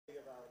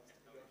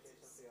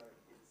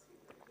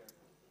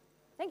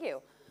Thank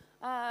you.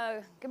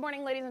 Good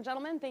morning, ladies and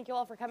gentlemen. Thank you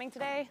all for coming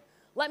today.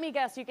 Let me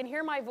guess, you can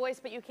hear my voice,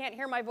 but you can't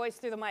hear my voice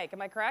through the mic.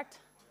 Am I correct?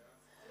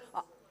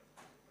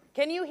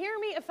 Can you hear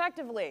me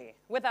effectively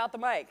without the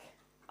mic?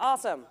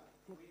 Awesome.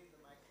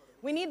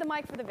 We need the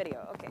mic for the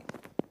video. Okay.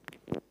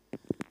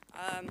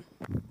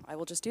 I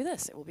will just do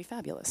this. It will be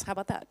fabulous. How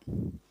about that?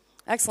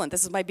 Excellent.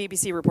 This is my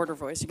BBC reporter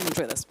voice. You can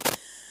enjoy this.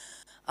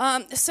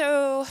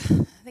 So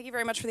thank you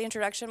very much for the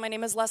introduction. My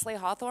name is Leslie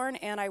Hawthorn,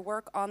 and I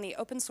work on the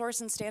open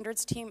source and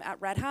standards team at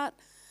Red Hat.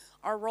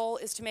 Our role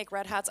is to make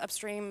Red Hat's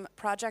upstream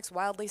projects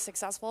wildly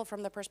successful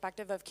from the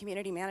perspective of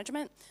community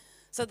management.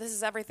 So this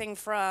is everything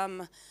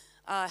from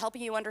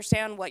helping you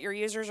understand what your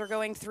users are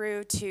going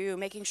through, to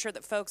making sure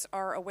that folks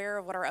are aware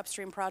of what our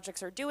upstream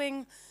projects are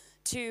doing,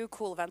 to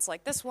cool events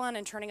like this one,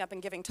 and turning up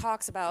and giving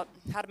talks about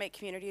how to make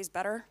communities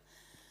better,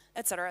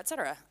 et cetera, et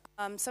cetera.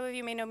 Some of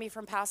you may know me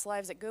from past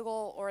lives at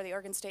Google or the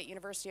Oregon State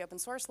University Open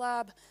Source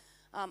Lab.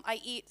 I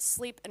eat,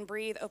 sleep, and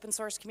breathe open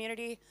source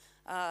community,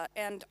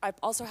 and I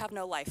also have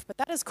no life. But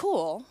that is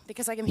cool,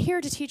 because I am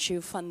here to teach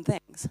you fun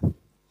things.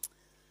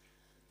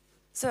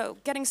 So,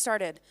 getting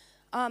started.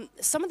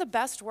 Some of the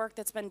best work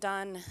that's been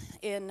done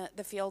in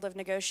the field of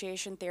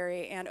negotiation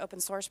theory and open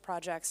source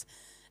projects,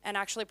 and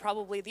actually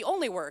probably the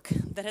only work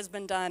that has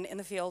been done in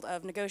the field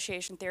of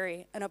negotiation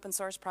theory and open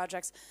source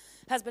projects,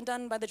 has been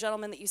done by the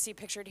gentleman that you see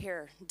pictured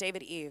here,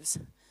 David Eves.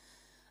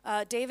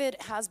 David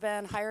has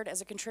been hired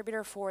as a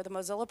contributor for the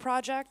Mozilla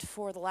project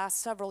for the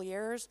last several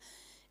years,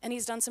 and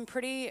he's done some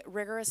pretty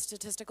rigorous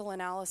statistical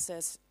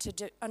analysis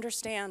to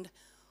understand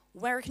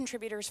where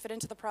contributors fit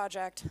into the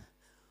project,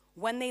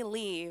 when they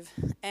leave,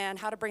 and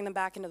how to bring them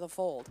back into the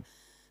fold.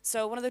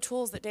 So one of the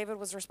tools that David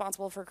was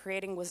responsible for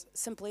creating was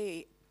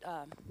simply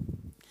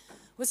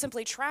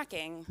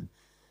tracking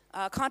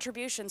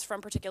contributions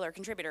from particular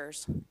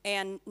contributors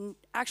and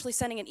actually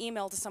sending an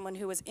email to someone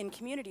who was in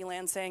community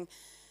land saying,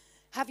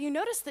 have you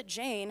noticed that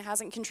Jane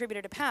hasn't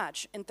contributed a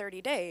patch in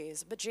 30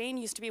 days, but Jane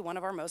used to be one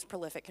of our most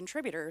prolific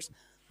contributors.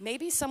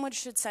 Maybe someone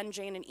should send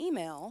Jane an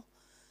email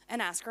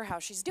and ask her how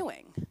she's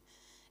doing.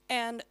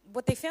 And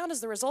what they found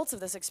as the results of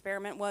this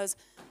experiment was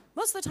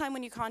most of the time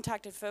when you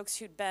contacted folks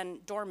who'd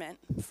been dormant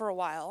for a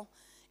while,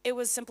 it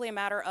was simply a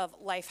matter of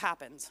life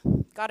happens.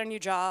 Got a new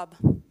job,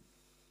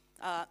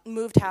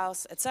 moved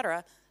house,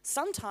 etc.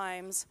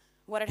 Sometimes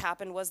what had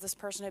happened was this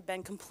person had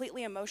been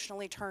completely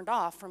emotionally turned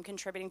off from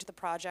contributing to the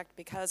project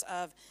because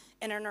of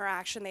an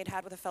interaction they'd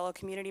had with a fellow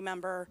community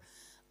member,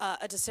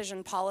 a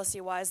decision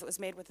policy-wise that was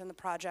made within the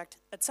project,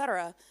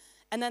 etc.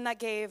 And then that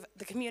gave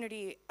the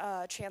community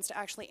a chance to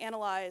actually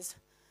analyze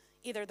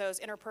either those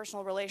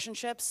interpersonal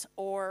relationships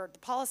or the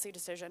policy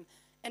decision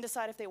and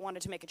decide if they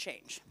wanted to make a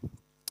change.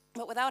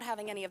 But without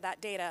having any of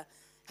that data,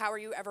 how are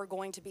you ever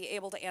going to be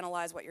able to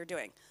analyze what you're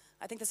doing?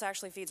 I think this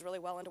actually feeds really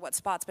well into what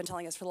Spot's been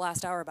telling us for the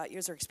last hour about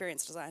user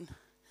experience design.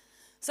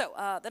 So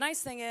the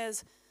nice thing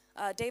is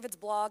David's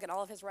blog and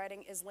all of his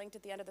writing is linked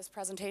at the end of this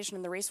presentation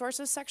in the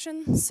resources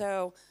section,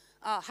 so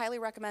highly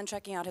recommend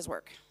checking out his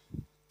work.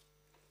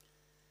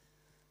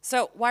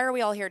 So why are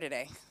we all here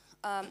today?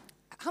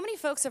 How many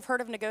folks have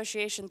heard of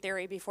negotiation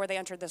theory before they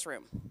entered this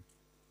room?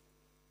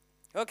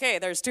 Okay,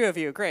 there's 2 of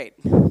you, great.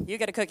 You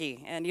get a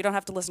cookie, and you don't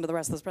have to listen to the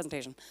rest of this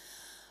presentation.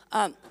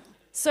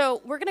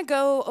 So we're going to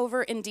go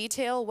over in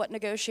detail what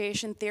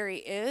negotiation theory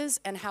is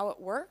and how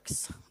it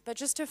works. But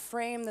just to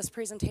frame this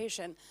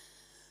presentation,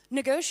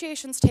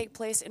 negotiations take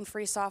place in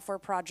free software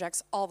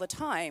projects all the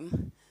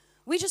time.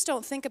 We just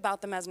don't think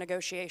about them as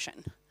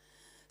negotiation.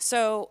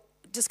 So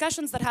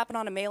discussions that happen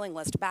on a mailing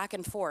list back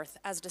and forth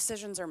as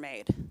decisions are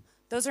made,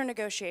 those are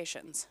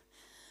negotiations.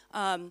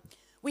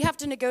 We have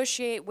to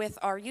negotiate with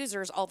our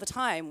users all the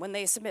time when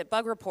they submit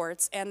bug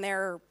reports and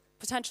they're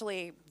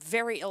potentially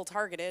very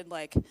ill-targeted,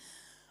 like,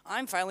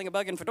 I'm filing a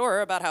bug in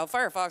Fedora about how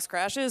Firefox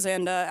crashes,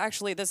 and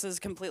actually this is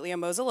completely a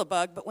Mozilla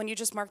bug, but when you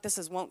just mark this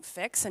as won't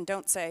fix and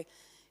don't say,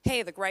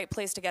 hey, the right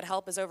place to get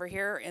help is over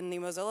here in the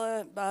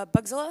Mozilla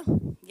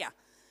Bugzilla, yeah,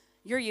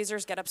 your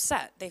users get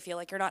upset. They feel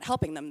like you're not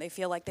helping them. They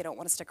feel like they don't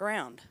want to stick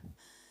around.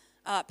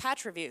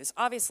 Patch reviews,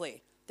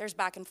 obviously, there's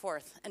back and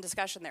forth and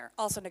discussion there,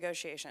 also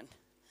negotiation.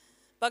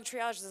 Bug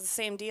triage is the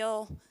same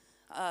deal,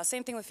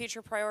 same thing with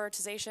feature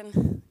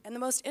prioritization, and the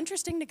most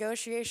interesting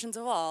negotiations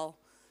of all,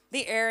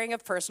 the airing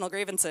of personal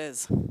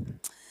grievances.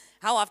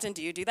 How often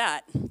do you do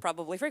that?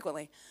 Probably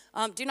frequently.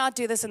 Do not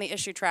do this in the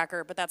issue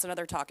tracker, but that's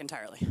another talk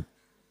entirely.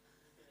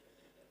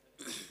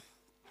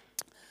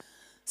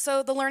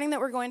 So the learning that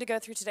we're going to go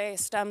through today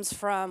stems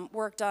from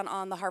work done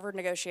on the Harvard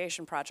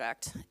Negotiation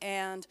Project.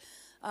 And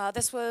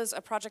this was a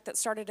project that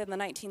started in the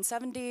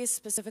 1970s,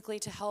 specifically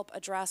to help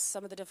address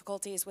some of the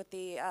difficulties with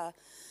the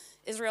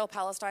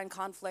Israel-Palestine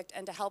conflict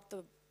and to help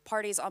the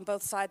parties on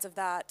both sides of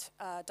that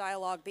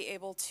dialogue be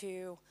able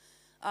to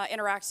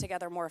interact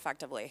together more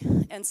effectively.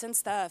 And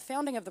since the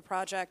founding of the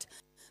project,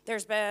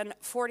 there's been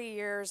 40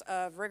 years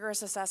of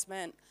rigorous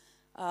assessment,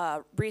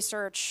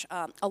 research,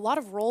 a lot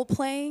of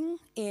role-playing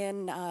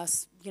in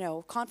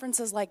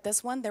conferences like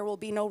this one. There will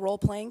be no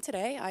role-playing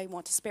today. I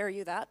want to spare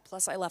you that.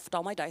 Plus, I left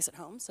all my dice at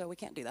home, so we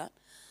can't do that.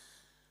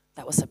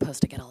 That was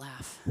supposed to get a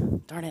laugh.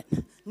 Darn it.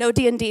 No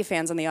D&D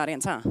fans in the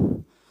audience, huh?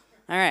 All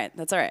right,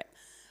 that's all right.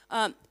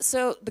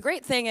 So the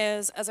great thing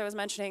is, as I was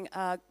mentioning,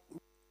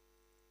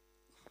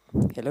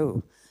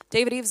 hello.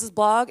 David Eves'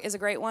 blog is a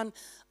great one.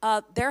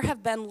 There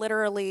have been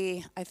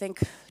literally, I think,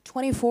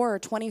 24 or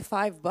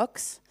 25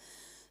 books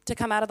to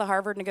come out of the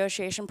Harvard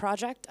Negotiation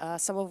Project,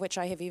 some of which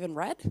I have even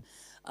read.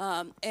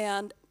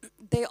 And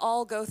they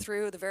all go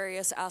through the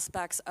various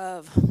aspects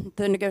of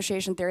the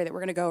negotiation theory that we're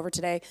going to go over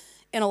today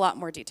in a lot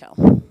more detail.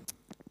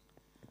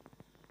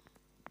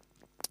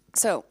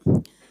 So,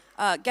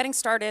 getting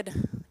started,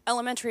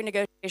 elementary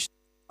negotiation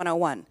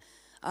 101.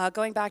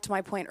 Going back to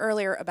my point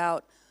earlier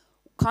about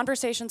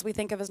conversations we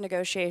think of as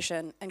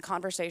negotiation and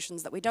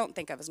conversations that we don't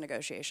think of as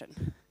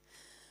negotiation.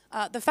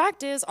 The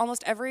fact is,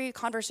 almost every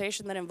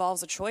conversation that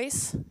involves a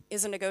choice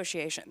is a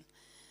negotiation.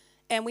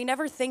 And we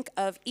never think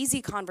of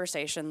easy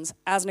conversations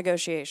as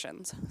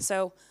negotiations.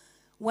 So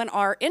when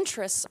our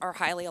interests are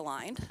highly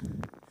aligned,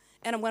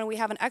 and when we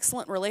have an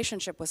excellent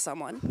relationship with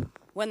someone,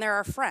 when they're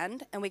our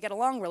friend and we get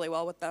along really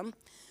well with them,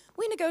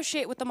 we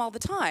negotiate with them all the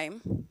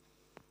time.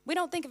 We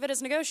don't think of it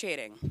as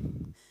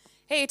negotiating.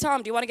 Hey,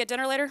 Tom, do you want to get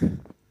dinner later?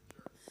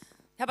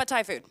 How about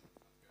Thai food?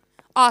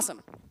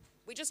 Awesome.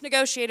 We just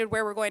negotiated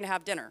where we're going to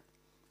have dinner.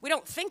 We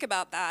don't think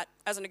about that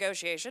as a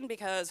negotiation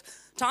because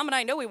Tom and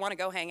I know we want to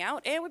go hang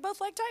out and we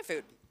both like Thai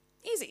food.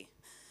 Easy.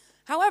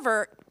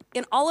 However,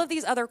 in all of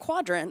these other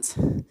quadrants,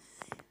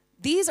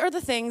 these are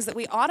the things that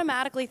we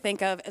automatically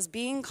think of as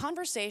being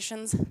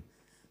conversations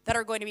that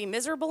are going to be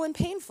miserable and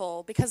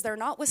painful because they're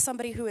not with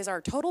somebody who is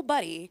our total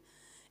buddy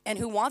and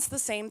who wants the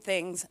same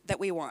things that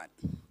we want.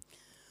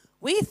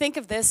 We think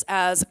of this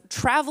as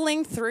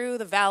traveling through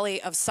the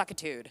valley of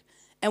suckitude,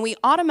 and we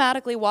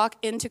automatically walk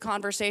into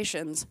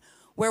conversations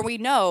where we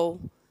know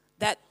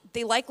that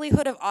the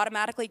likelihood of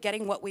automatically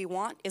getting what we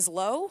want is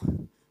low,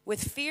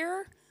 with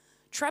fear,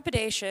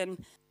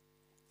 trepidation,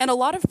 and a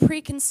lot of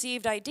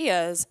preconceived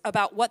ideas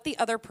about what the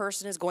other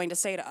person is going to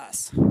say to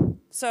us.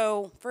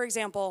 So, for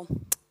example,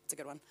 it's a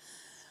good one.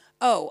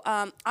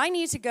 I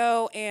need to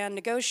go and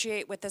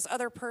negotiate with this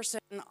other person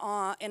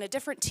in a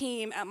different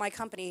team at my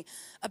company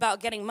about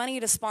getting money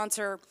to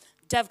sponsor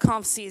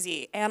DevConf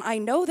CZ, and I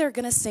know they're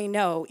going to say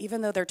no,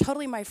 even though they're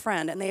totally my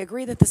friend, and they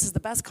agree that this is the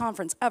best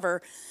conference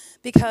ever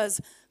because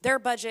their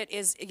budget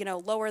is,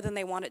 lower than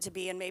they want it to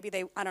be, and maybe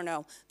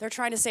they're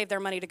trying to save their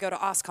money to go to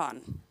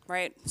OSCON,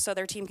 right? So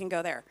their team can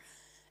go there.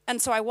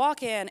 And so I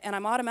walk in, and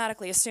I'm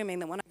automatically assuming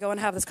that when I go and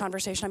have this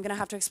conversation, I'm going to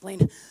have to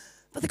explain,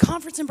 but the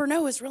conference in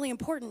Brno is really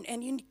important,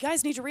 and you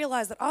guys need to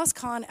realize that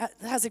OSCON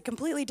has a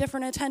completely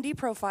different attendee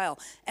profile,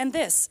 and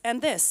this,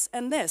 and this,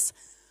 and this.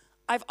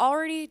 I've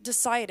already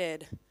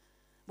decided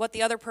what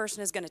the other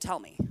person is going to tell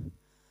me.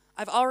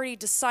 I've already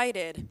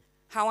decided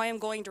how I am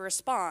going to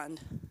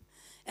respond,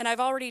 and I've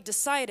already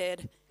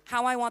decided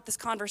how I want this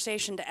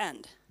conversation to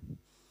end.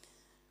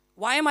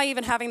 Why am I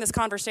even having this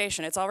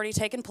conversation? It's already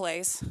taken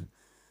place.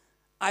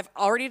 I've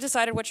already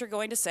decided what you're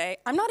going to say.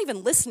 I'm not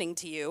even listening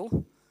to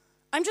you.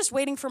 I'm just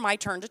waiting for my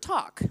turn to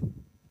talk.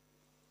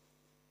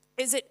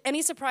 Is it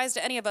any surprise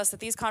to any of us that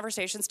these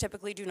conversations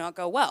typically do not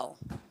go well?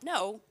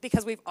 No,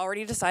 because we've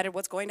already decided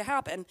what's going to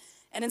happen,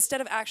 and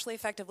instead of actually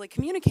effectively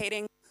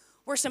communicating,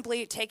 we're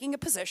simply taking a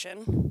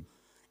position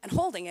and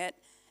holding it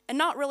and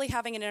not really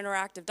having an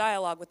interactive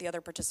dialogue with the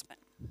other participant.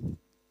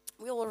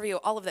 We will review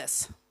all of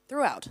this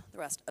throughout the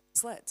rest of the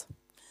slides.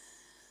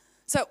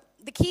 So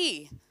the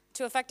key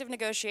to effective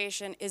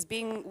negotiation is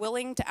being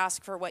willing to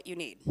ask for what you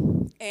need.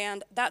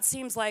 And that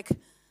seems like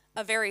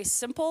a very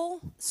simple,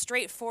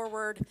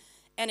 straightforward,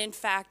 and in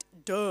fact,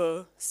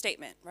 duh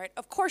statement, right?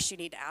 Of course you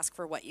need to ask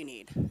for what you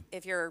need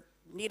if you're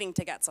needing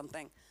to get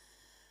something.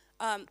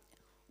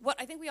 What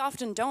I think we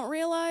often don't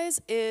realize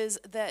is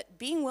that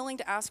being willing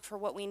to ask for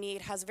what we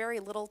need has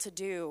very little to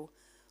do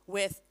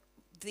with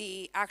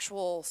the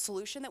actual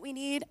solution that we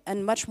need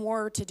and much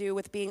more to do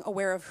with being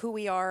aware of who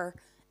we are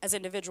as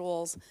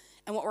individuals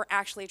and what we're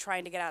actually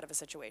trying to get out of a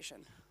situation.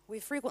 We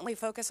frequently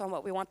focus on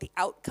what we want the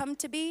outcome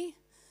to be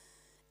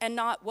and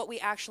not what we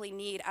actually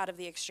need out of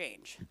the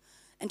exchange.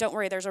 And don't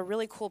worry, there's a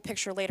really cool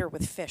picture later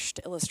with fish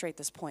to illustrate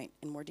this point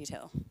in more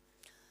detail.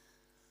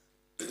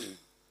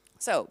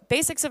 So,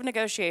 basics of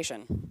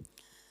negotiation.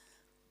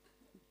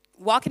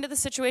 Walk into the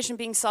situation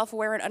being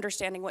self-aware and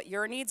understanding what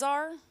your needs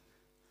are.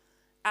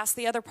 Ask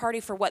the other party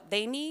for what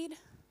they need.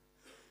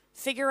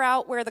 Figure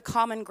out where the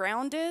common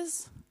ground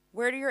is.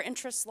 Where do your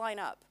interests line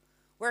up?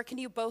 Where can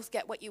you both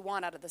get what you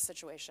want out of the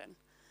situation?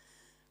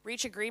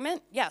 Reach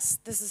agreement. Yes,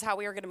 this is how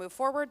we are going to move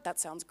forward. That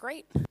sounds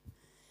great.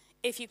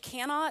 If you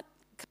cannot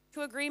come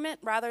to agreement,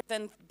 rather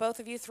than both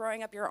of you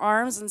throwing up your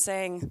arms and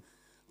saying,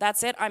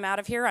 that's it, I'm out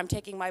of here, I'm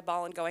taking my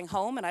ball and going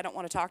home, and I don't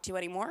want to talk to you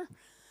anymore,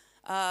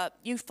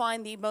 you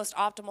find the most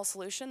optimal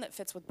solution that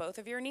fits with both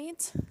of your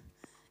needs.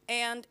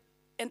 And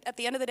at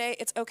the end of the day,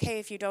 it's okay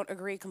if you don't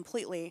agree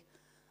completely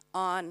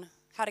on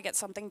how to get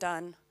something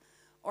done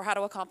or how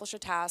to accomplish a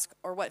task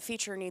or what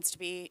feature needs to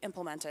be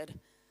implemented.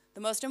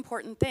 The most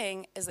important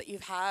thing is that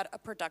you've had a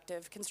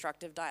productive,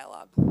 constructive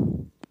dialogue.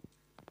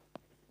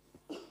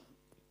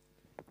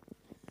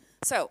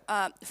 So,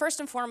 first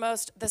and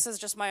foremost, this is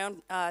just my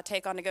own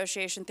take on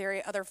negotiation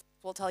theory. Other folks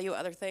will tell you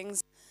other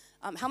things.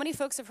 How many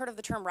folks have heard of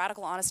the term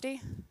radical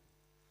honesty?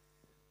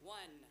 1,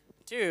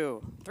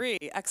 2, 3,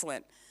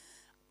 excellent.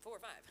 4,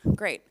 5,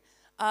 great.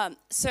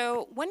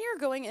 So when you're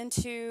going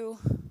into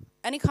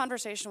any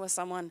conversation with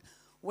someone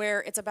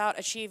where it's about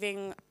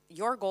achieving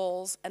your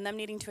goals and them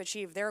needing to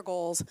achieve their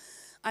goals,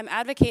 I'm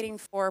advocating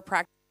for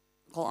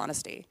practical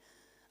honesty.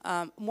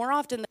 More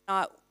often than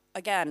not,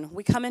 again,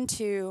 we come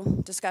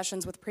into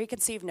discussions with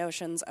preconceived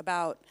notions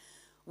about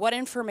what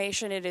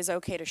information it is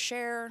okay to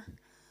share,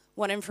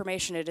 what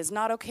information it is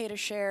not okay to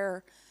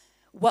share,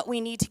 what we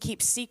need to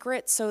keep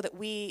secret so that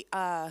we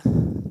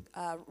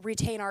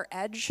retain our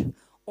edge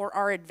or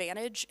our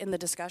advantage in the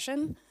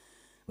discussion,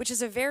 which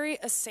is a very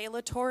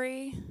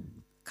assailatory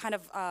kind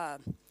of,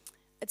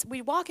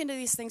 we walk into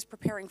these things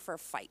preparing for a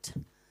fight,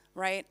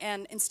 right?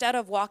 And instead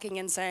of walking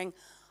in saying,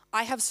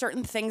 I have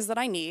certain things that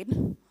I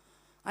need,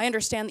 I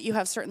understand that you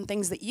have certain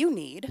things that you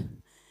need,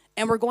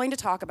 and we're going to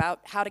talk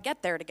about how to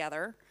get there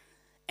together.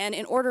 And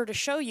in order to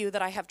show you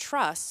that I have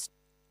trust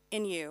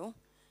in you,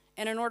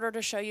 and in order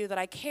to show you that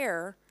I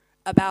care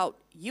about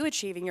you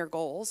achieving your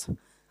goals,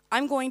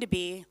 I'm going to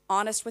be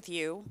honest with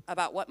you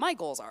about what my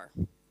goals are.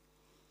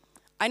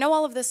 I know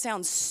all of this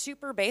sounds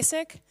super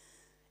basic.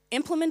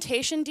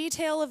 Implementation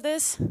detail of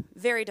this,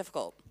 very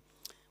difficult.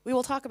 We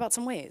will talk about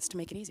some ways to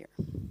make it easier.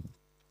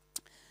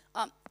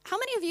 How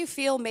many of you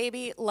feel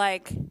maybe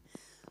like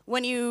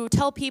when you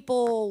tell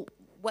people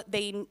what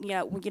they,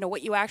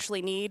 what you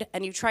actually need,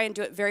 and you try and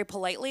do it very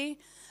politely,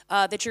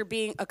 that you're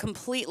being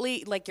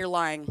like you're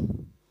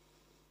lying?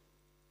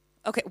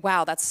 Okay,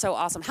 wow, that's so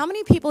awesome. How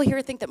many people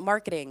here think that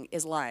marketing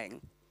is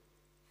lying?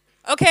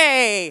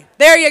 Okay,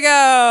 there you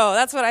go.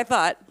 That's what I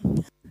thought.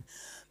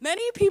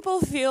 Many people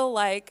feel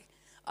like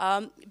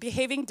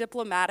behaving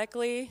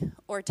diplomatically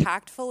or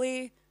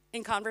tactfully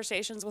in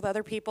conversations with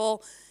other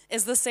people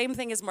is the same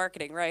thing as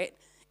marketing, right?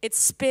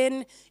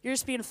 You're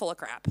just being full of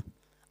crap.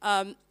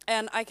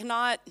 And I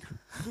cannot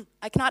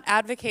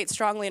advocate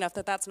strongly enough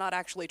that that's not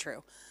actually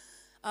true.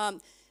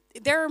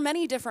 There are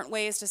many different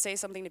ways to say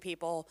something to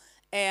people,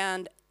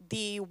 and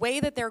the way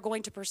that they're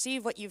going to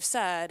perceive what you've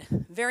said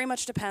very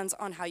much depends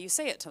on how you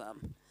say it to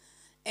them.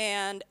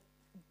 And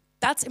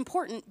that's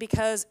important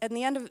because at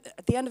the end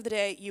of the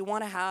day, you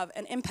want to have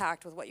an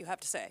impact with what you have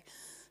to say.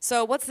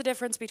 So what's the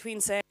difference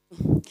between saying,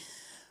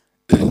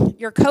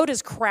 your code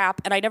is crap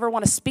and I never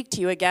want to speak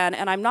to you again,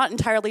 and I'm not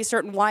entirely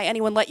certain why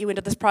anyone let you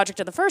into this project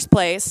in the first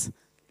place,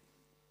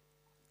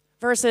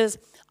 versus,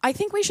 I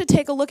think we should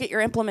take a look at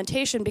your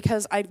implementation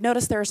because I've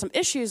noticed there are some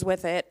issues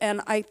with it, and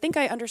I think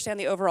I understand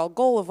the overall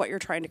goal of what you're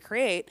trying to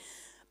create,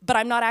 but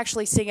I'm not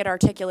actually seeing it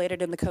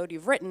articulated in the code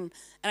you've written,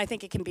 and I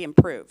think it can be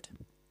improved.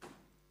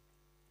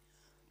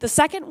 The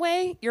second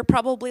way, you're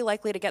probably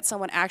likely to get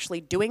someone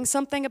actually doing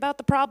something about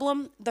the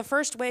problem. The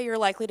first way, you're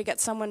likely to get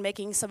someone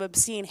making some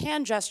obscene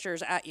hand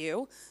gestures at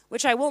you,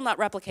 which I will not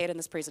replicate in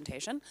this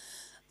presentation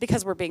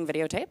because we're being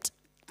videotaped.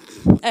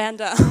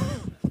 And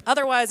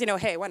otherwise,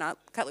 hey, why not?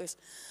 Cut loose.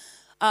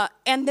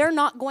 And they're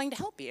not going to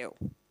help you.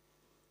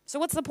 So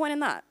what's the point in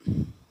that?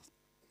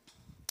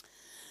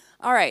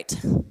 All right,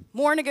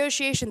 more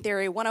negotiation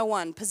theory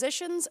 101,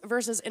 positions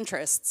versus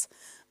interests.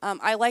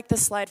 I like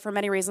this slide for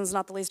many reasons,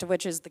 not the least of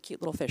which is the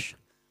cute little fish.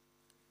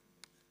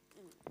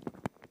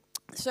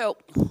 So,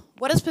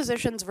 what is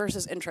positions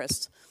versus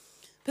interests?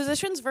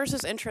 Positions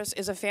versus interests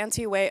is a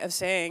fancy way of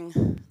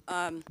saying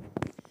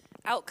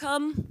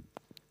outcome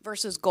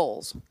versus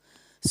goals.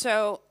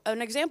 So,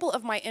 an example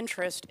of my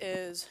interest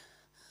is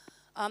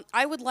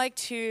I would like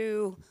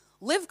to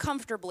live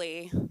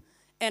comfortably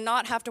and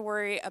not have to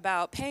worry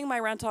about paying my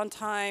rent on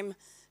time,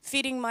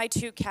 feeding my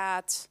 2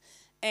 cats,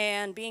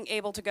 and being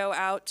able to go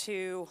out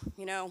to,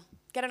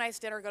 get a nice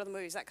dinner, go to the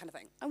movies, that kind of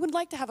thing. I would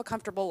like to have a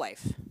comfortable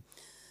life.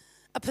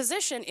 A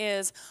position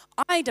is,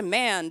 I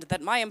demand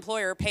that my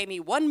employer pay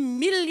me $1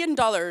 million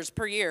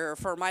per year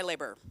for my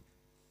labor.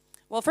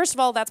 Well, first of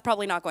all, that's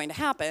probably not going to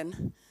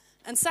happen.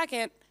 And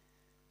second,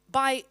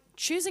 by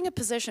choosing a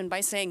position by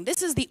saying,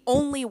 this is the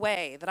only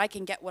way that I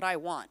can get what I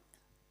want,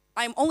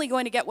 I'm only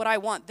going to get what I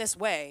want this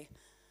way,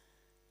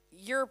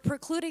 you're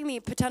precluding the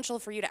potential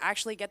for you to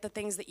actually get the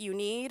things that you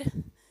need,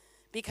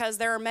 because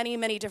there are many,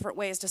 many different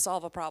ways to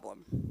solve a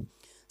problem.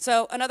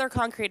 So another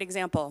concrete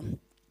example,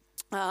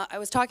 I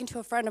was talking to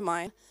a friend of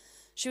mine.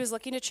 She was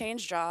looking to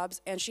change jobs,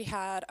 and she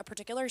had a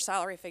particular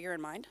salary figure in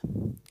mind.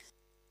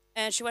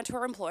 And she went to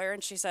her employer,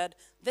 and she said,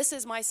 this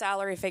is my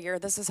salary figure.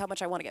 This is how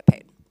much I want to get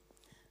paid.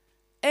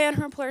 And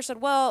her employer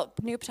said,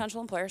 new potential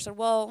employer said,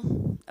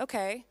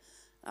 okay,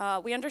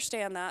 we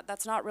understand that.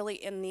 That's not really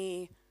in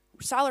the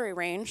salary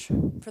range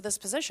for this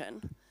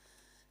position.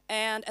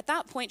 And at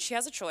that point, she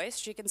has a choice.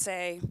 She can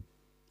say,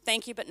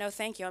 thank you, but no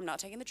thank you, I'm not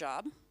taking the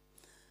job.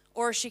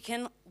 Or she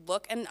can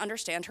look and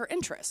understand her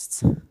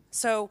interests.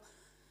 So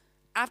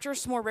after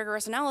some more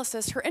rigorous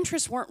analysis, her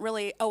interests weren't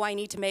really, I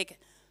need to make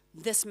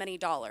this many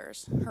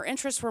dollars. Her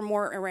interests were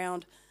more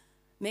around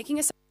making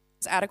a salary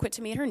that's adequate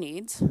to meet her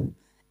needs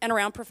and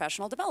around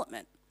professional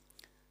development.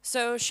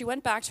 So she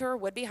went back to her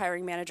would-be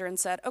hiring manager and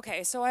said,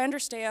 okay, so I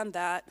understand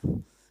that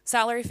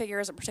salary figure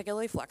isn't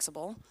particularly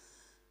flexible.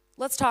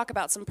 Let's talk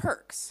about some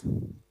perks.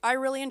 I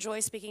really enjoy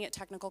speaking at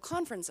technical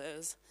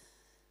conferences.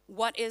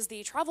 What is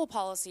the travel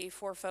policy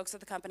for folks at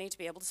the company to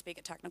be able to speak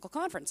at technical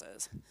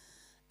conferences?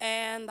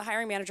 And the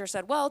hiring manager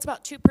said, well, it's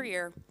about 2 per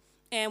year,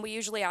 and we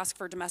usually ask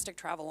for domestic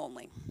travel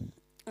only.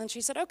 And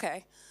she said,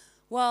 okay,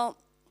 well,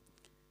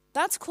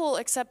 that's cool,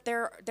 except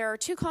there are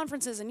 2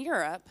 conferences in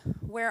Europe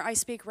where I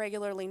speak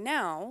regularly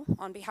now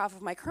on behalf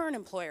of my current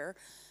employer,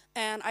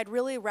 and I'd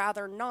really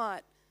rather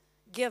not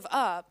give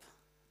up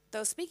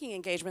those speaking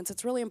engagements.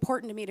 It's really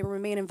important to me to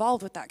remain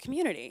involved with that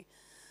community.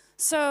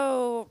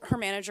 So her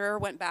manager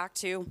went back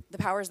to the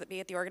powers that be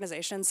at the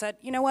organization and said,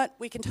 you know what,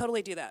 we can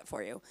totally do that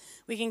for you.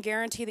 We can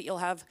guarantee that you'll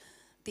have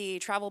the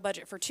travel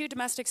budget for 2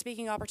 domestic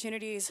speaking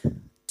opportunities,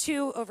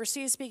 2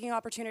 overseas speaking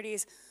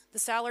opportunities. The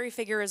salary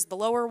figure is the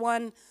lower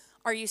one.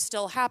 Are you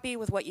still happy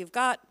with what you've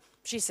got?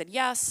 She said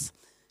yes.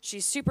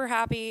 She's super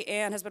happy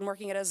and has been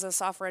working as a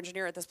software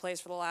engineer at this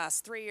place for the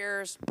last 3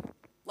 years,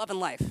 loving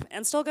life,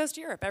 and still goes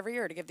to Europe every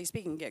year to give these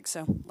speaking gigs,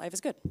 so life is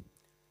good.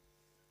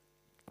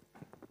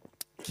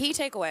 Key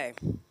takeaway: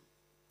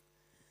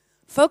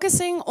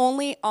 focusing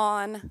only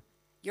on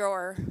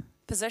your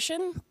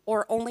position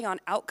or only on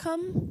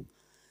outcome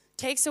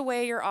takes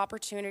away your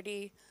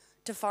opportunity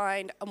to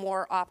find a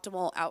more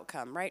optimal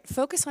outcome, right?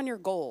 Focus on your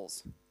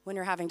goals when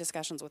you're having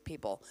discussions with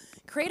people.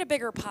 Create a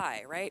bigger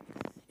pie, right?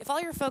 If all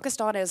you're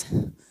focused on is,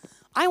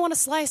 I want a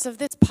slice of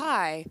this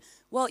pie,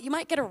 well, you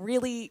might get a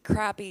really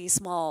crappy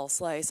small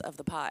slice of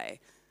the pie.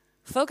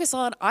 Focus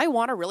on, I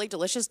want a really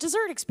delicious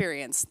dessert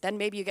experience. Then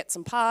maybe you get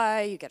some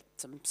pie, you get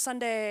some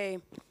sundae,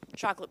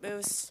 chocolate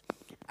mousse.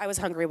 I was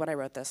hungry when I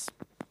wrote this.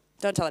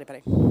 Don't tell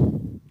anybody.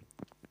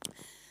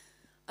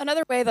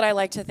 Another way that I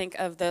like to think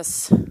of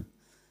this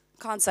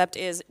concept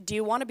is, do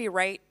you want to be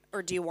right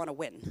or do you want to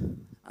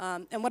win?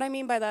 And what I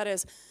mean by that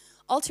is,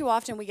 all too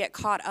often we get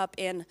caught up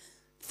in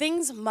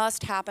things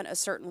must happen a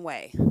certain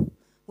way.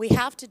 We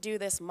have to do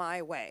this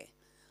my way.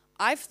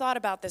 I've thought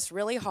about this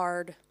really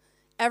hard.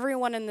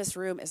 Everyone in this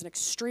room is an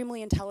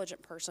extremely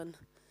intelligent person.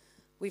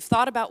 We've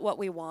thought about what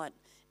we want,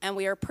 and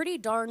we are pretty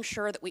darn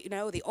sure that we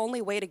know the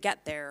only way to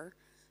get there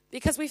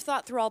because we've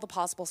thought through all the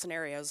possible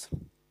scenarios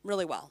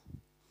really well.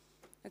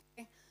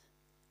 Okay?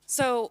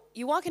 So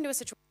you walk into a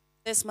situation,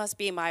 this must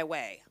be my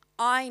way.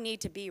 I need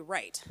to be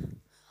right.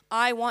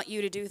 I want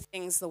you to do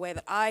things the way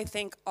that I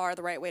think are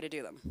the right way to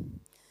do them.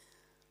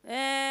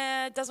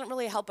 It doesn't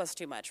really help us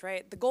too much,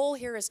 right? The goal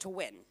here is to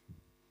win,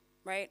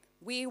 right?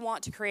 We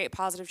want to create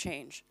positive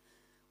change.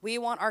 We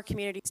want our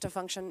communities to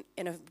function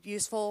in a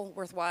useful,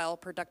 worthwhile,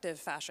 productive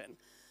fashion.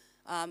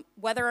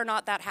 Whether or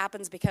not that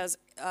happens because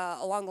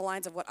along the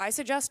lines of what I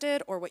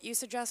suggested or what you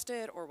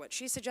suggested or what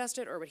she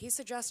suggested or what he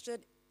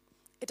suggested,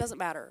 it doesn't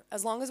matter.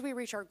 As long as we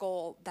reach our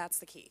goal, that's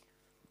the key.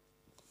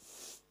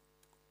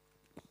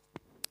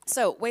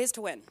 So, ways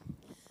to win.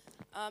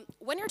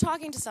 When you're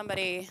talking to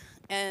somebody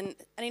in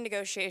any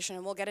negotiation,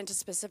 and we'll get into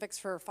specifics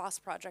for FOSS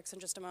projects in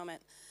just a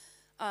moment,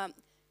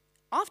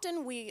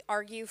 often we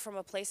argue from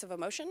a place of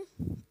emotion,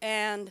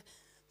 and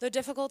the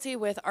difficulty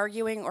with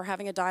arguing or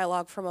having a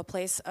dialogue from a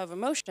place of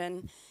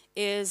emotion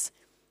is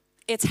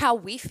it's how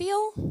we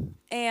feel,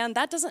 and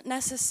that doesn't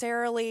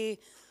necessarily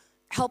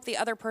help the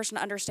other person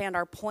understand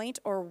our point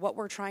or what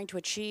we're trying to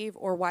achieve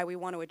or why we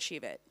want to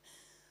achieve it.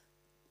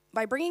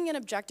 By bringing in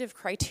objective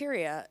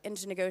criteria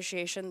into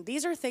negotiation,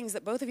 these are things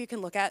that both of you can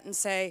look at and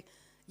say,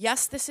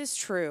 yes, this is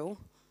true.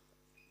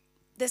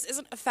 This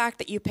isn't a fact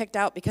that you picked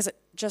out because it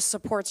just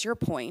supports your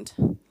point,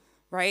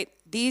 right?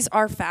 These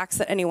are facts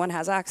that anyone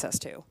has access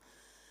to.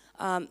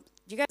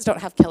 You guys don't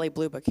have Kelley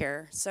Blue Book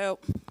here. So,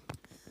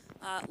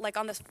 like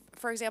on this,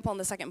 for example, on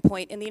the second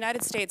point, in the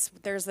United States,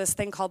 there's this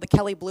thing called the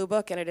Kelley Blue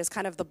Book, and it is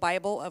kind of the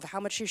Bible of how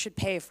much you should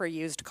pay for a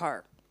used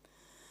car.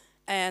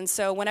 And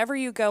so whenever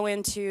you go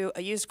into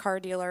a used car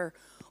dealer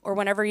or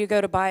whenever you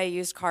go to buy a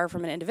used car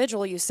from an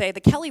individual, you say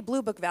the Kelley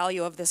Blue Book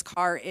value of this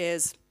car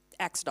is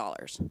X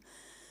dollars.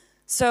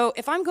 So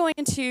if I'm going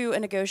into a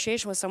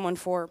negotiation with someone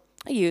for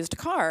a used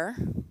car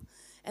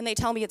and they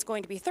tell me it's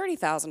going to be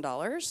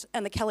 $30,000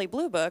 and the Kelley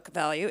Blue Book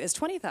value is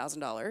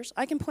 $20,000,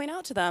 I can point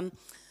out to them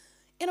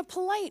in a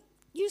polite,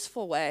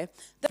 useful way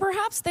that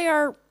perhaps they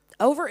are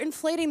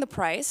overinflating the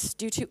price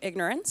due to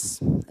ignorance.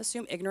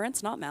 Assume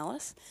ignorance, not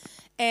malice.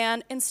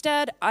 And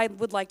instead, I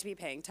would like to be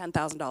paying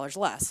 $10,000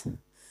 less.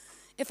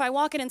 If I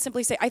walk in and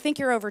simply say, I think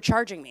you're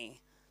overcharging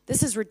me.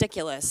 This is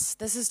ridiculous.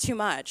 This is too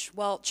much.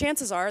 Well,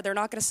 chances are they're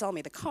not going to sell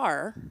me the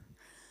car.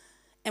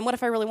 And what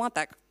if I really want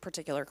that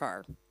particular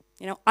car?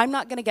 You know, I'm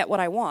not going to get what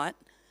I want,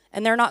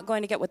 and they're not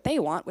going to get what they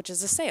want, which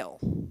is a sale.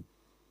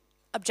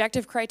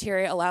 Objective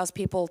criteria allows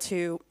people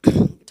to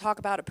talk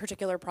about a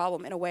particular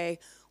problem in a way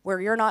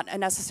where you're not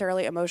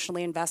necessarily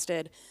emotionally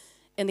invested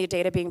in the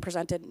data being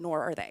presented,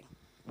 nor are they.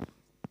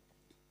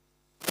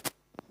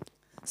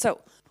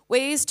 So,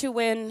 ways to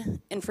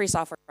win in free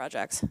software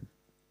projects.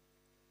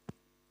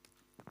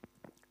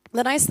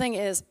 The nice thing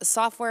is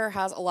software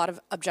has a lot of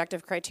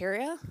objective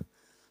criteria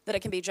that it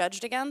can be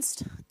judged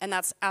against, and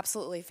that's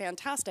absolutely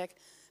fantastic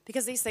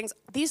because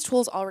these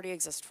tools already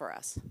exist for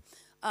us.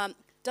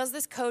 Does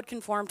this code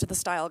conform to the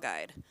style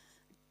guide?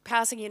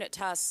 Passing unit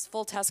tests,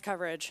 full test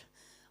coverage.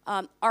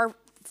 Are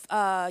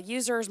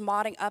users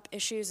modding up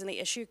issues in the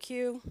issue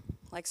queue,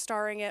 like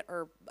starring it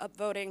or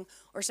upvoting,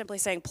 or simply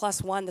saying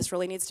 +1, this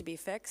really needs to be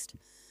fixed?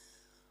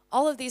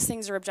 All of these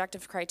things are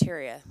objective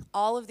criteria.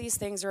 All of these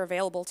things are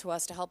available to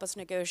us to help us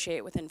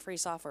negotiate within free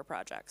software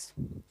projects.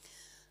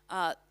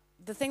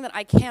 The thing that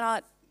I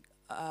cannot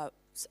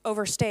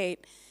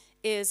overstate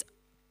is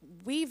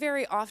we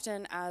very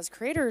often, as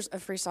creators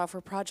of free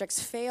software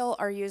projects, fail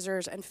our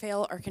users and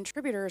fail our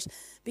contributors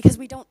because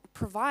we don't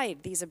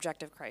provide these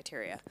objective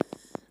criteria.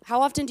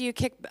 How often do you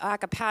kick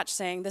back a patch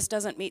saying this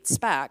doesn't meet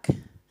spec,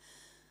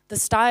 the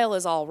style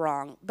is all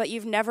wrong, but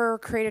you've never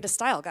created a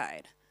style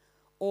guide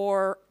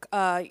or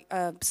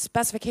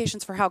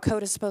specifications for how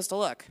code is supposed to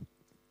look?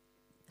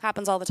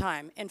 Happens all the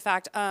time. In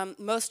fact,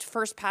 most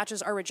first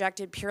patches are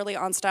rejected purely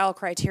on style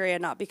criteria,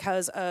 not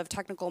because of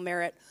technical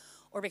merit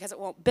or because it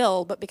won't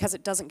build, but because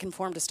it doesn't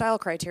conform to style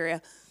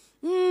criteria.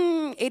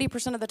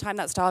 80% of the time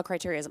that style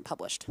criteria isn't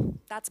published.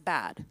 That's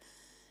bad.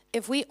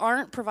 If we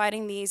aren't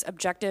providing these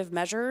objective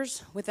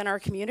measures within our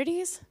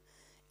communities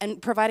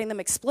and providing them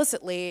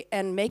explicitly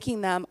and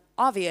making them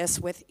obvious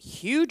with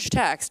huge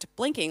text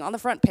blinking on the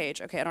front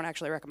page, okay, I don't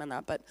actually recommend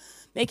that, but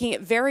making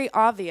it very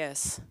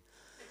obvious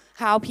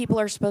how people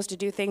are supposed to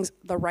do things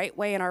the right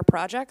way in our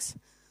projects,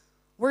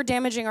 we're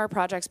damaging our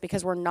projects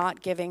because we're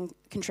not giving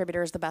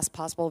contributors the best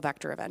possible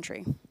vector of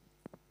entry.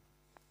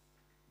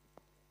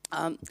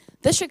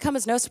 This should come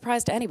as no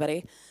surprise to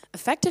anybody.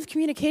 Effective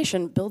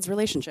communication builds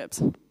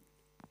relationships.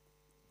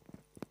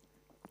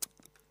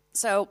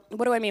 So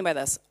what do I mean by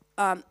this?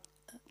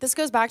 This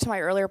goes back to my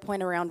earlier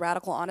point around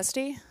radical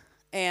honesty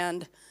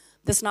and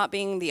this not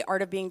being the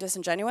art of being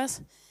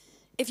disingenuous.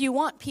 If you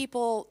want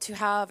people to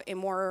have a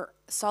more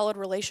solid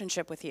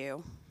relationship with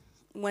you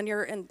when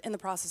you're in the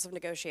process of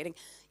negotiating,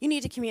 you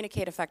need to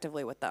communicate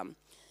effectively with them.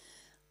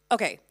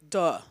 Okay,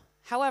 duh.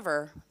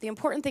 However, the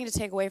important thing to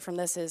take away from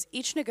this is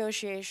each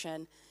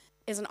negotiation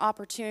is an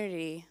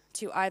opportunity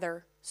to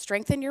either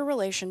strengthen your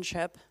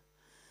relationship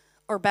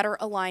or better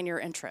align your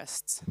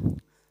interests.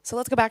 So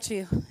let's go back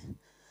to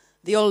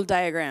the old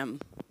diagram.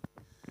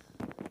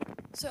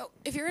 So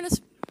if you're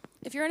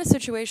in a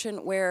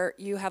situation where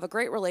you have a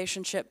great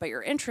relationship but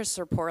your interests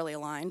are poorly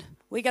aligned,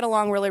 we get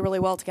along really, really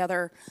well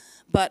together,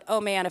 but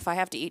oh man, if I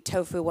have to eat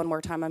tofu one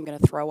more time, I'm going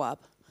to throw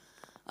up.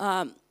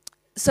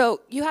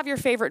 So you have your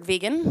favorite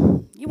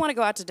vegan. You want to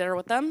go out to dinner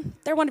with them.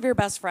 They're one of your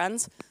best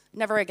friends.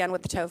 Never again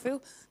with the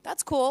tofu.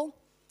 That's cool.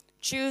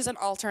 Choose an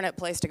alternate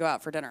place to go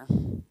out for dinner.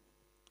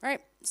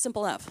 Right?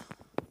 Simple enough.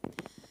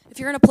 If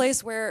you're in a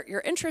place where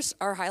your interests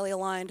are highly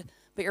aligned,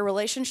 but your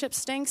relationship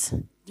stinks,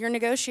 your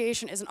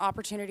negotiation is an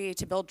opportunity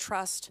to build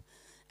trust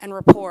and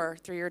rapport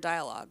through your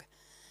dialogue.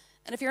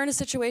 And if you're in a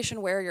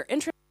situation where your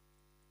interest,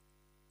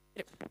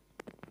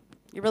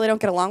 you really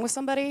don't get along with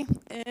somebody,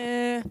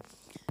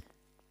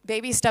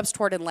 baby steps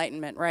toward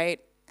enlightenment, right?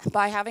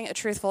 By having a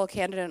truthful,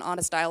 candid, and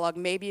honest dialogue,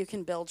 maybe you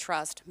can build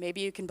trust,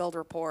 maybe you can build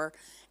rapport,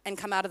 and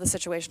come out of the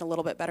situation a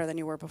little bit better than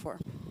you were before.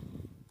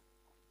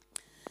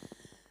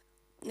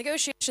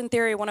 Negotiation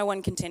Theory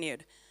 101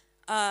 continued.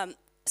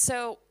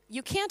 So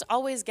you can't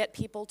always get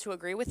people to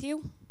agree with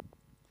you.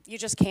 You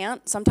just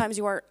can't. Sometimes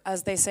you are,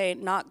 as they say,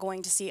 not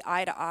going to see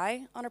eye to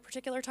eye on a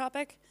particular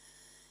topic.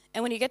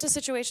 And when you get to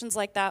situations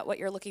like that, what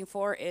you're looking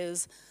for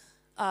is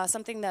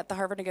something that the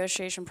Harvard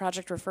Negotiation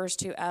Project refers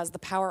to as the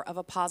power of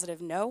a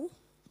positive no,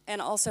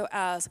 and also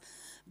as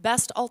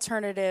best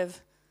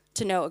alternative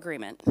to no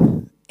agreement.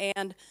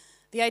 And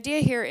the idea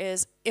here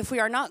is if we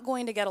are not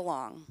going to get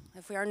along,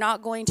 if we are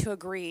not going to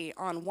agree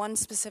on one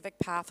specific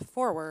path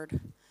forward,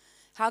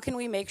 how can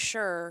we make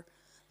sure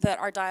that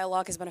our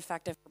dialogue has been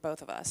effective for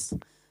both of us?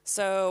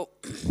 So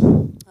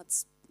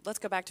let's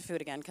go back to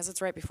food again, because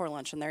it's right before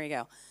lunch, and there you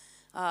go.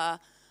 I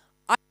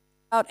go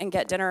out and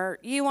get dinner.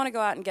 You want to go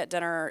out and get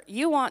dinner.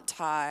 You want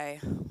Thai.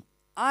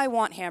 I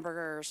want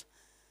hamburgers.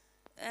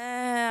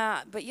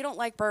 But you don't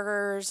like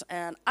burgers,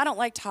 and I don't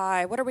like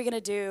Thai. What are we going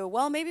to do?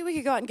 Well, maybe we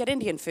could go out and get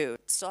Indian food.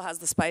 It still has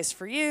the spice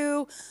for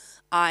you.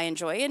 I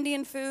enjoy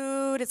Indian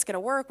food. It's going to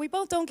work. We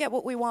both don't get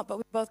what we want, but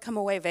we both come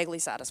away vaguely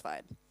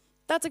satisfied.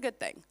 That's a good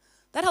thing.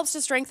 That helps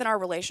to strengthen our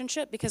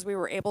relationship because we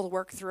were able to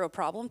work through a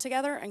problem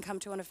together and come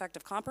to an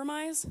effective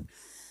compromise.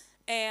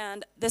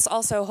 And this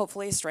also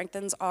hopefully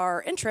strengthens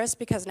our interest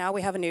because now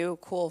we have a new,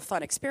 cool,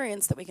 fun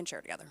experience that we can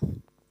share together.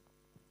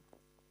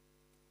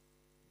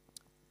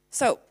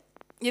 So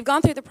you've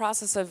gone through the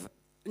process of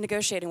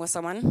negotiating with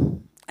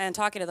someone and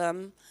talking to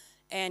them,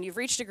 and you've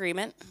reached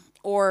agreement,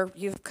 or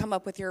you've come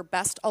up with your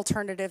best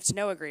alternative to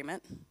no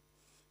agreement.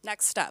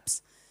 Next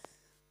steps.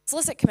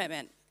 Solicit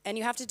commitment. And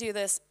you have to do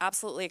this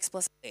absolutely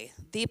explicitly.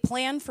 The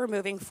plan for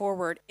moving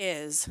forward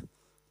is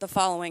the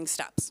following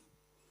steps.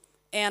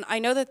 And I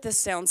know that this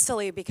sounds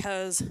silly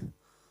because,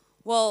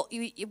 well,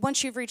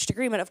 once you've reached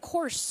agreement, of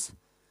course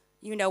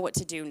you know what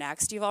to do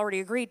next. You've already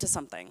agreed to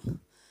something.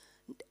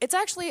 It's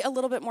actually a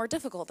little bit more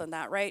difficult than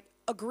that, right?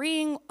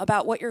 Agreeing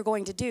about what you're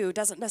going to do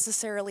doesn't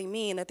necessarily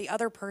mean that the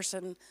other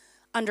person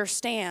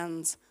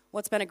understands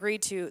what's been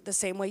agreed to the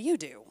same way you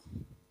do,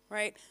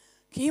 right?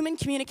 Human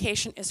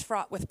communication is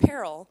fraught with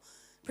peril,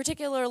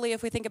 particularly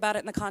if we think about it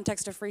in the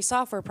context of free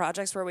software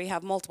projects where we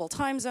have multiple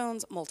time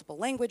zones, multiple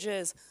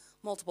languages,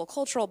 multiple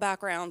cultural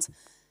backgrounds.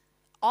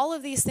 All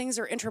of these things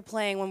are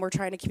interplaying when we're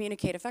trying to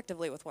communicate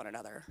effectively with one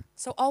another.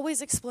 So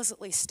always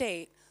explicitly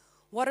state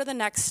what are the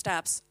next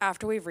steps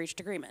after we've reached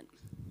agreement.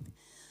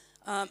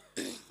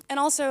 And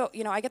also,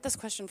 I get this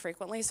question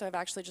frequently, so I've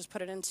actually just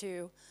put it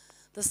into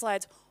the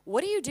slides.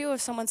 What do you do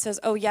if someone says,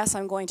 oh yes,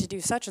 I'm going to do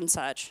such and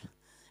such,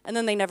 and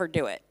then they never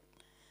do it?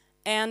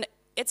 And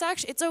it's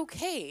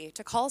okay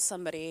to call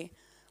somebody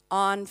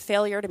on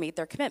failure to meet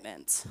their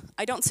commitments.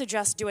 I don't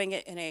suggest doing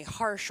it in a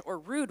harsh or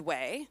rude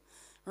way.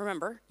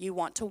 Remember, you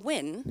want to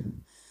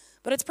win.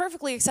 But it's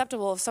perfectly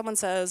acceptable if someone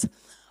says,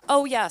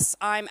 oh yes,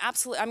 I'm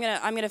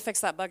gonna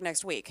fix that bug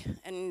next week.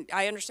 And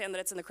I understand that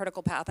it's in the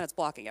critical path and it's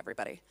blocking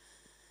everybody.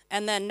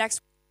 And then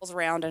next week rolls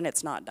around and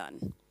it's not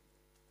done.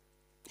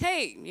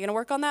 Hey, you gonna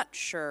work on that?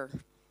 Sure.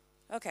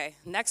 Okay,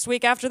 next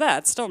week after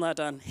that, still not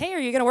done. Hey, are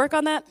you gonna work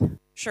on that?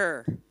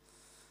 Sure.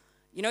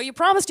 You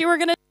promised you were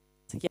gonna.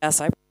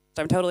 Yes, I'm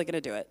totally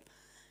gonna do it.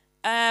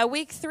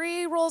 Week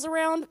 3 rolls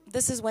around.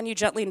 This is when you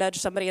gently nudge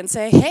somebody and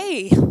say,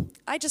 hey,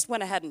 I just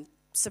went ahead and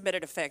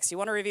submitted a fix. You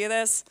want to review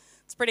this?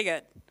 It's pretty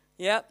good.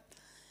 Yep.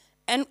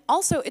 And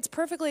also, it's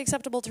perfectly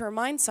acceptable to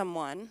remind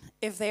someone,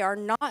 if they are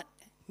not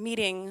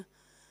meeting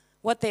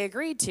what they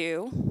agreed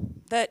to,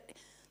 that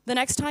the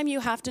next time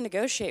you have to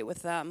negotiate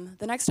with them,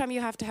 the next time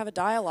you have to have a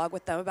dialogue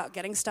with them about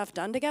getting stuff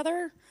done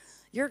together,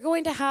 you're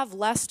going to have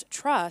less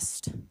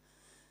trust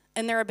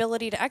in their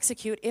ability to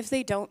execute if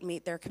they don't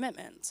meet their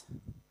commitments.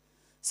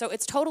 So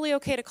it's totally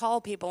okay to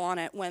call people on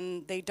it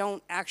when they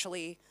don't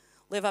actually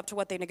live up to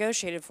what they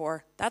negotiated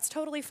for. That's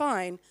totally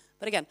fine,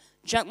 but again,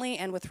 gently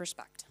and with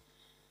respect.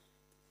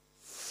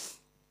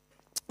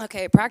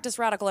 Okay, practice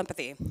radical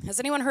empathy. Has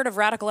anyone heard of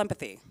radical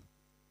empathy?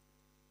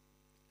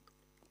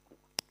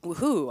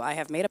 Woohoo, I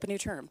have made up a new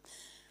term.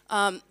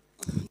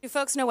 Do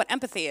folks know what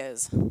empathy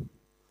is?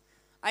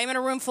 I am in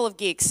a room full of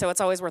geeks, so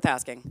it's always worth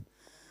asking.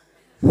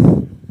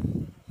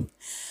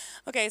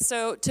 Okay,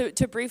 so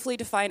to briefly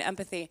define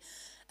empathy,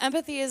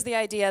 empathy is the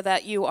idea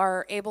that you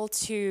are able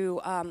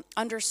to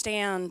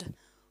understand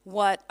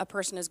what a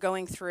person is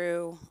going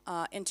through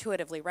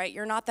intuitively, right?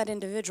 You're not that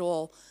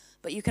individual,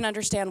 but you can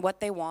understand what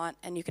they want,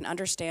 and you can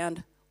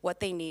understand what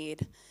they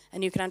need,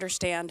 and you can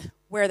understand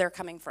where they're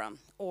coming from.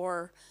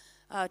 Or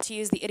to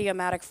use the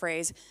idiomatic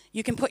phrase,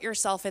 you can put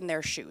yourself in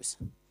their shoes.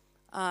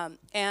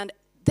 And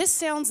this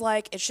sounds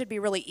like it should be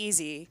really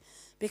easy,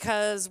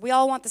 because we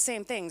all want the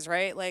same things,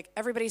 right? Like,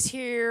 everybody's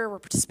here, we're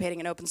participating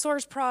in open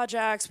source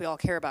projects, we all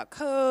care about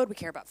code, we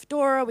care about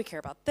Fedora, we care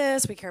about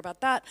this, we care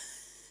about that.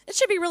 It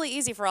should be really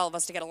easy for all of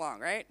us to get along,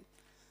 right?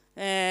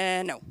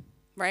 No,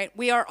 right?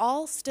 We are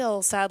all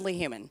still sadly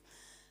human.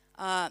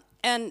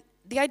 And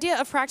the idea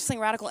of practicing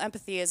radical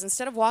empathy is,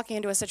 instead of walking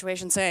into a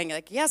situation saying,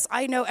 like, yes,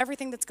 I know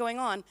everything that's going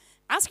on,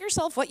 ask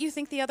yourself what you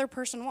think the other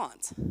person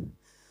wants.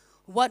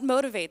 What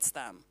motivates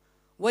them?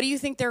 What do you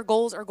think their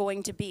goals are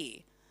going to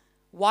be?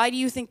 Why do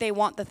you think they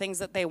want the things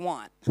that they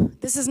want?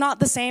 This is not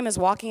the same as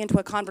walking into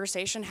a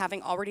conversation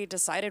having already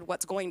decided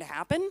what's going to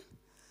happen.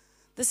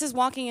 This is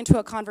walking into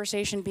a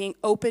conversation being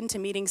open to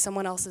meeting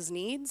someone else's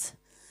needs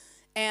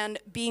and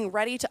being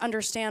ready to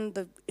understand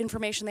the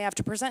information they have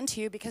to present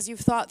to you because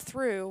you've thought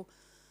through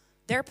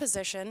their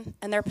position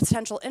and their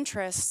potential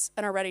interests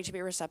and are ready to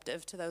be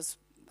receptive to those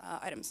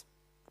items.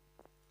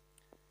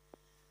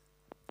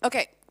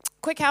 Okay,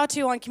 quick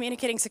how-to on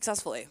communicating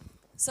successfully.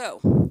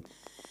 So,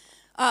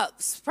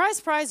 surprise,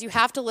 surprise, you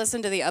have to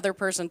listen to the other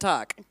person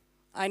talk.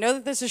 I know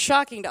that this is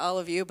shocking to all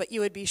of you, but you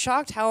would be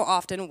shocked how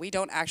often we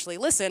don't actually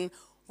listen.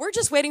 We're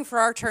just waiting for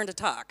our turn to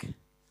talk.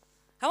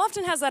 How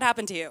often has that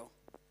happened to you?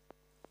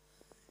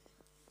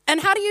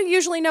 And how do you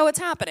usually know it's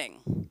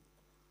happening?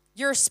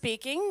 You're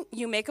speaking,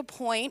 you make a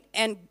point,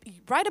 and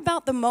right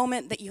about the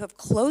moment that you have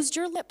closed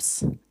your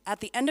lips at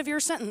the end of your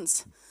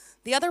sentence,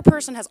 the other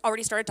person has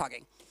already started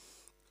talking.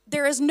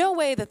 There is no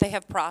way that they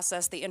have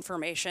processed the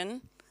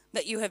information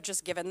that you have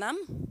just given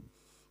them,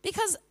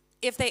 because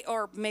if they,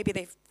 or maybe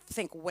they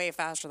think way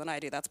faster than I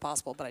do, that's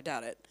possible, but I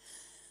doubt it.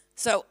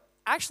 So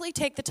actually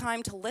take the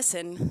time to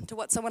listen to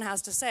what someone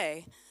has to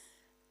say,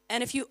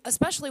 and if you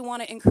especially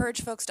want to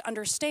encourage folks to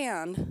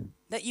understand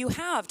that you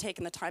have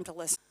taken the time to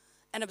listen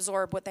and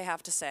absorb what they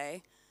have to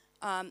say,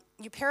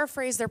 you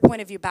paraphrase their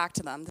point of view back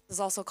to them. This is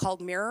also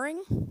called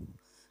mirroring.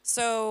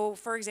 So,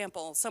 for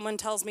example, someone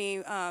tells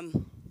me,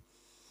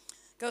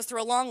 goes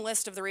through a long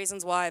list of the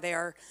reasons why they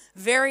are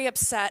very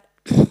upset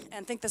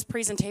and think this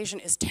presentation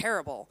is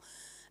terrible.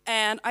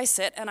 And I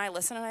sit and I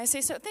listen and I say,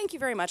 so thank you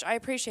very much, I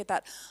appreciate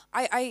that.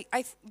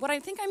 What I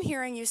think I'm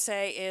hearing you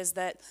say is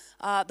that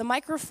the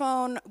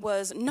microphone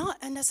was not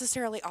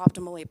necessarily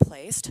optimally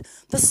placed.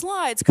 The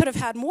slides could have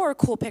had more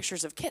cool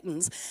pictures of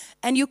kittens,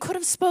 and you could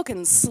have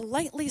spoken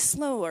slightly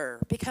slower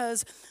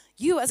because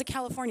you as a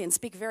Californian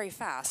speak very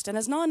fast, and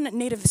as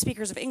non-native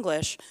speakers of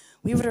English,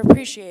 we would have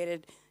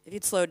appreciated if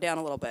you'd slowed down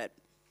a little bit.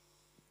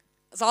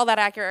 Is all that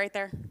accurate right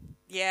there?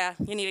 Yeah,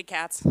 you needed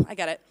cats. I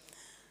get it.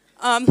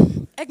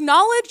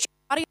 Acknowledge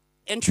your audience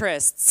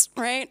interests,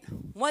 right?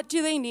 What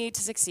do they need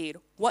to succeed?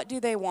 What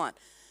do they want?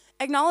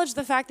 Acknowledge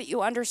the fact that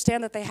you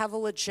understand that they have a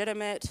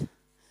legitimate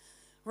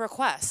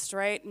request,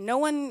 right? No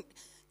one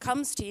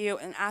comes to you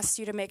and asks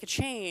you to make a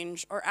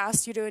change or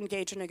asks you to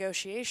engage in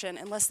negotiation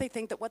unless they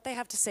think that what they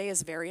have to say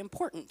is very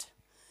important.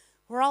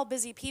 We're all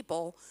busy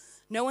people.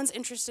 No one's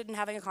interested in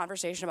having a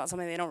conversation about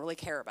something they don't really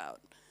care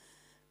about.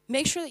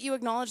 Make sure that you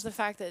acknowledge the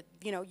fact that,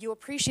 you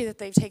appreciate that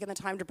they've taken the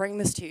time to bring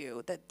this to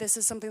you, that this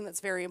is something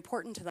that's very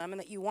important to them and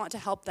that you want to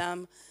help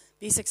them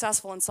be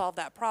successful and solve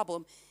that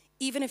problem,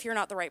 even if you're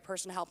not the right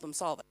person to help them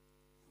solve it.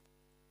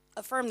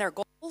 Affirm their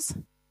goals.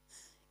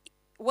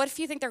 What if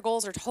you think their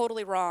goals are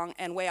totally wrong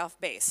and way off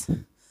base?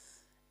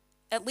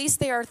 At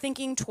least they are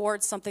thinking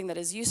towards something that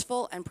is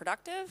useful and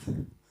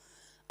productive.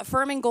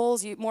 Affirming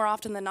goals, more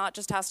often than not,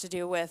 just has to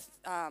do with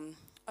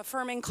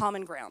affirming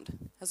common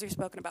ground, as we've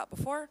spoken about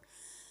before.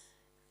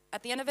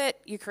 At the end of it,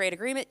 you create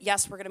agreement.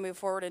 Yes, we're going to move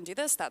forward and do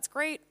this. That's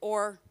great.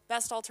 Or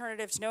best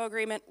alternative to no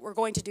agreement, we're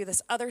going to do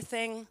this other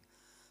thing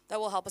that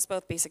will help us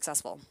both be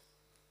successful.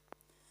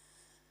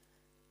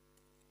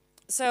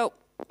 So,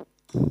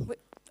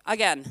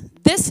 again,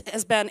 this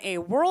has been a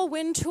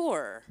whirlwind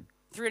tour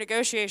through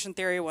Negotiation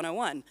Theory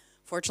 101.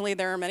 Fortunately,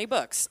 there are many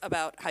books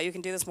about how you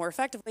can do this more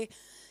effectively.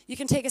 You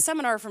can take a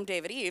seminar from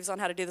David Eves on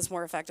how to do this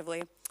more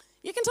effectively.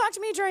 You can talk to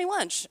me during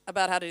lunch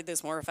about how to do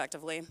this more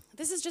effectively.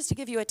 This is just to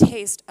give you a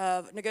taste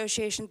of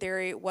negotiation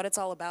theory, what it's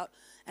all about,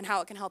 and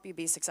how it can help you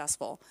be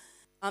successful.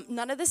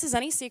 None of this is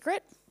any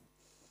secret.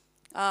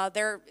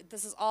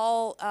 This is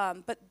all,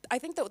 but I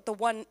think that the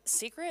one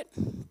secret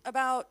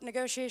about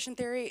negotiation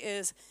theory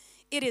is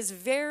it is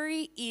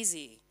very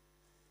easy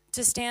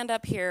to stand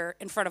up here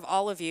in front of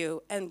all of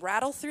you and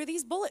rattle through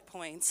these bullet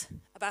points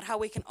about how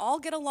we can all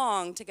get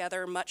along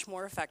together much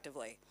more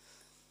effectively.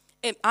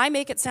 I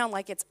make it sound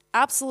like it's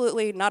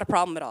absolutely not a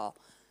problem at all.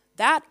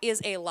 That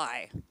is a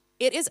lie.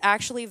 It is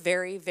actually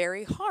very,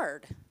 very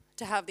hard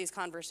to have these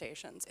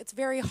conversations. It's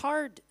very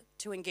hard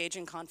to engage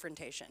in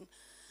confrontation.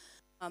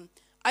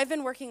 I've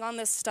been working on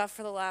this stuff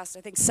for the last, I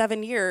think,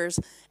 7 years,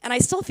 and I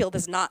still feel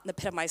this knot in the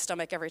pit of my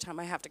stomach every time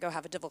I have to go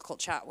have a difficult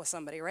chat with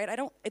somebody, right?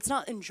 It's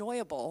not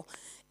enjoyable.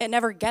 It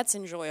never gets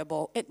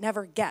enjoyable. It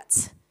never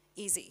gets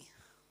easy,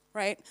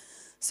 right?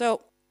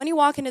 So when you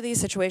walk into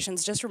these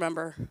situations, just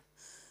remember,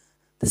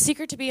 the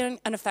secret to being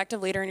an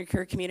effective leader in your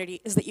career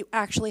community is that you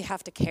actually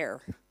have to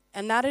care.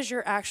 And that is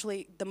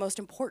actually the most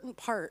important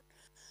part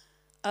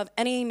of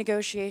any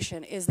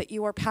negotiation, is that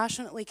you are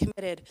passionately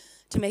committed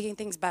to making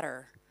things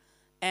better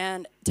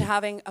and to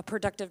having a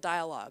productive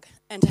dialogue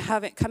and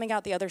to coming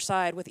out the other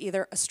side with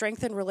either a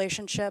strengthened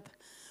relationship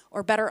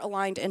or better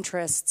aligned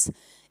interests,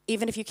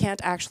 even if you can't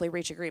actually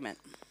reach agreement.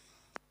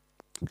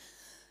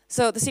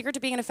 So the secret to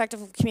being an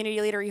effective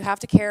community leader, you have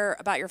to care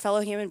about your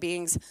fellow human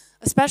beings,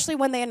 especially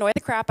when they annoy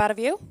the crap out of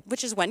you,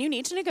 which is when you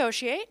need to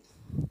negotiate.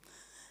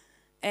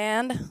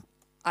 And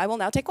I will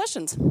now take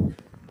questions.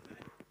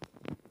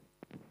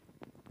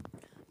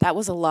 That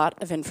was a lot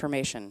of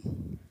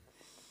information.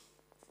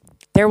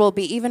 There will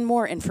be even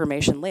more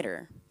information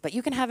later, but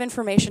you can have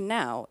information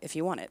now if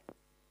you want it.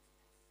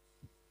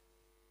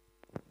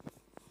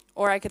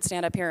 Or I could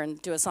stand up here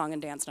and do a song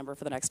and dance number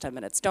for the next 10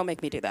 minutes. Don't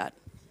make me do that.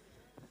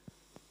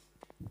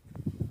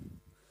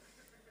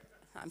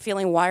 I'm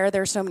feeling, why are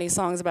there so many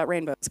songs about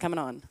rainbows coming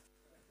on?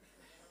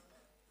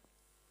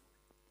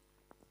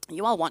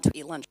 You all want to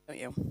eat lunch, don't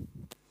you?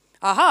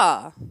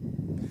 Aha!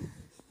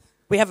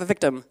 We have a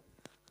victim.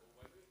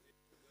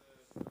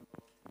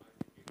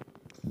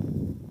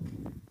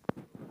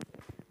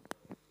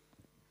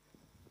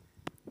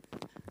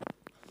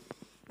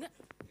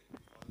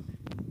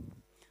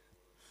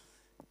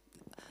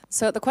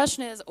 So the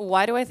question is,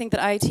 why do I think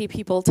that IT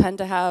people tend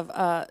to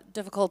have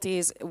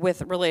difficulties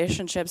with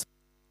relationships?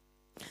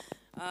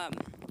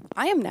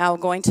 I am now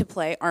going to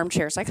play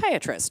armchair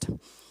psychiatrist,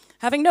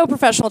 having no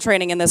professional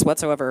training in this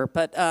whatsoever,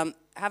 but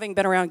having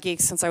been around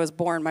geeks since I was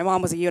born. My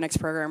mom was a Unix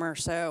programmer,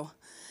 so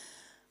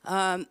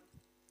I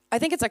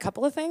think it's a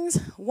couple of things.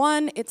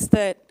 One, it's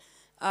that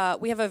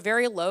we have a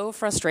very low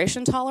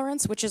frustration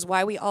tolerance, which is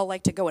why we all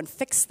like to go and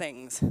fix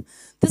things.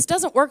 This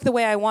doesn't work the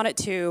way I want it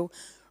to.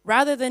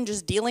 Rather than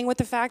just dealing with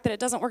the fact that it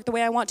doesn't work the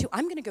way I want to,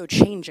 I'm going to go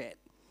change it.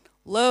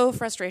 Low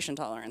frustration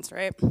tolerance,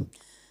 right?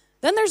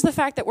 Then there's the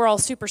fact that we're all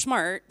super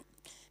smart,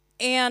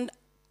 and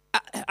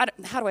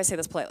how do I say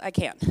this politely? I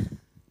can't.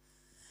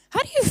 How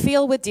do you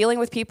feel with dealing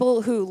with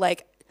people who,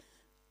 like,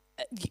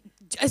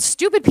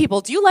 stupid people?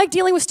 Do you like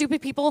dealing with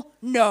stupid people?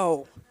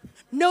 No.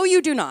 No,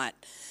 you do not.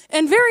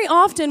 And very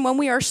often when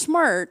we are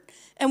smart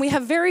and we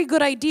have very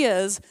good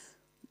ideas,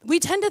 we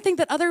tend to think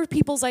that other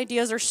people's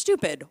ideas are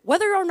stupid,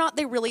 whether or not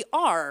they really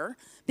are,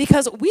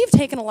 because we've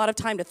taken a lot of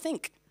time to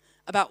think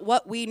about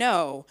what we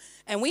know,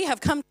 and we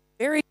have come to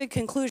very good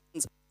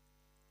conclusions